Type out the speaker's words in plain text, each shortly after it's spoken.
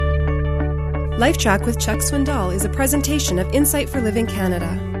LifeTrac with Chuck Swindoll is a presentation of Insight for Living Canada.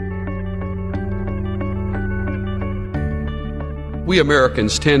 We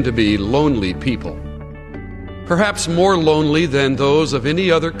Americans tend to be lonely people, perhaps more lonely than those of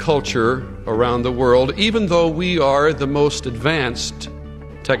any other culture around the world, even though we are the most advanced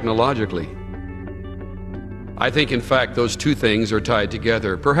technologically. I think, in fact, those two things are tied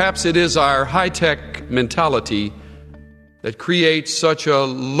together. Perhaps it is our high-tech mentality that creates such a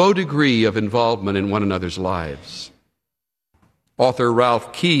low degree of involvement in one another's lives. Author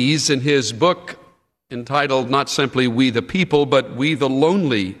Ralph Keyes, in his book entitled not simply We the People, but We the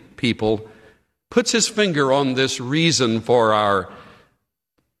Lonely People, puts his finger on this reason for our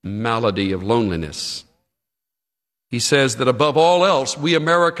malady of loneliness. He says that above all else, we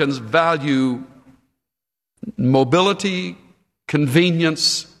Americans value mobility,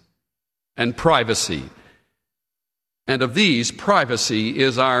 convenience, and privacy. And of these, privacy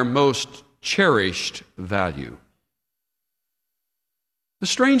is our most cherished value. The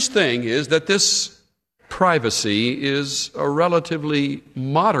strange thing is that this privacy is a relatively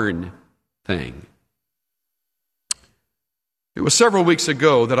modern thing. It was several weeks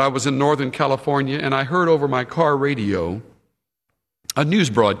ago that I was in Northern California and I heard over my car radio a news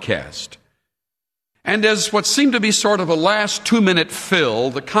broadcast. And as what seemed to be sort of a last 2-minute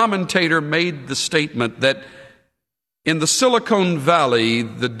fill, the commentator made the statement that in the Silicon Valley,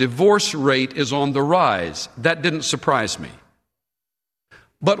 the divorce rate is on the rise. That didn't surprise me.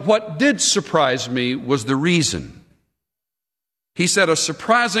 But what did surprise me was the reason. He said a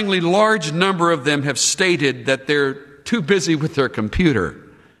surprisingly large number of them have stated that they're too busy with their computer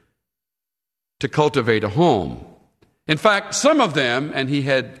to cultivate a home. In fact, some of them, and he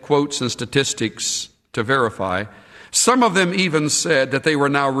had quotes and statistics to verify, some of them even said that they were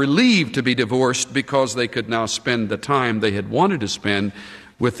now relieved to be divorced because they could now spend the time they had wanted to spend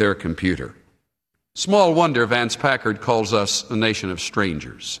with their computer. Small wonder Vance Packard calls us a nation of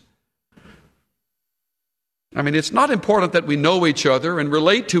strangers. I mean, it's not important that we know each other and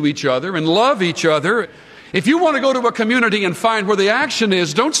relate to each other and love each other. If you want to go to a community and find where the action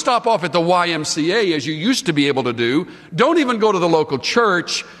is, don't stop off at the YMCA as you used to be able to do. Don't even go to the local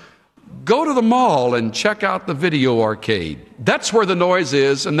church. Go to the mall and check out the video arcade. That's where the noise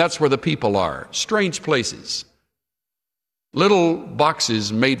is, and that's where the people are. Strange places. Little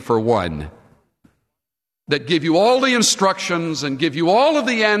boxes made for one that give you all the instructions and give you all of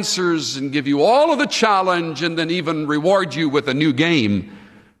the answers and give you all of the challenge and then even reward you with a new game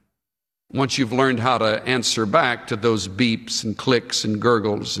once you've learned how to answer back to those beeps and clicks and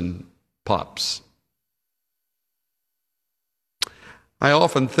gurgles and pops. I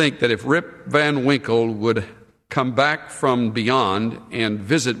often think that if Rip Van Winkle would come back from beyond and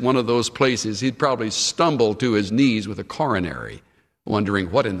visit one of those places, he'd probably stumble to his knees with a coronary,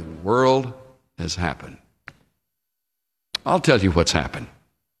 wondering what in the world has happened. I'll tell you what's happened.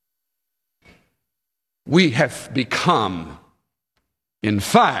 We have become, in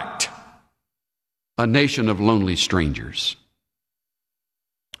fact, a nation of lonely strangers.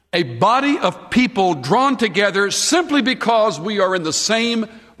 A body of people drawn together simply because we are in the same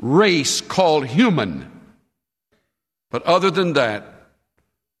race called human. But other than that,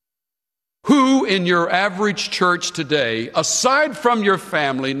 who in your average church today, aside from your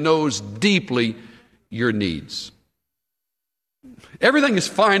family, knows deeply your needs? Everything is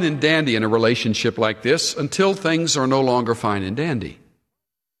fine and dandy in a relationship like this until things are no longer fine and dandy.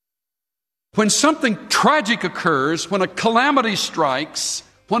 When something tragic occurs, when a calamity strikes,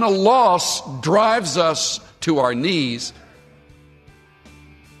 when a loss drives us to our knees,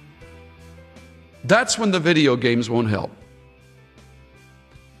 that's when the video games won't help.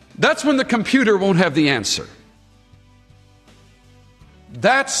 That's when the computer won't have the answer.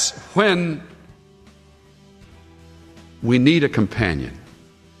 That's when we need a companion,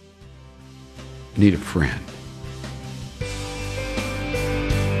 need a friend.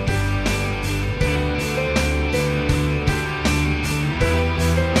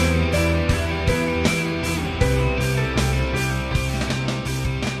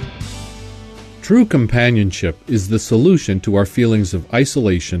 True companionship is the solution to our feelings of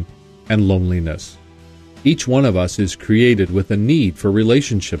isolation and loneliness. Each one of us is created with a need for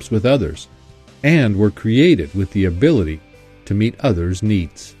relationships with others, and we're created with the ability to meet others'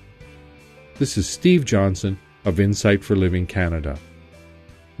 needs. This is Steve Johnson of Insight for Living Canada.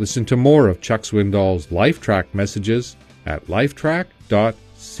 Listen to more of Chuck Swindoll's LifeTrac messages at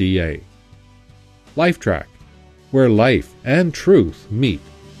lifetrac.ca. LifeTrac, where life and truth meet.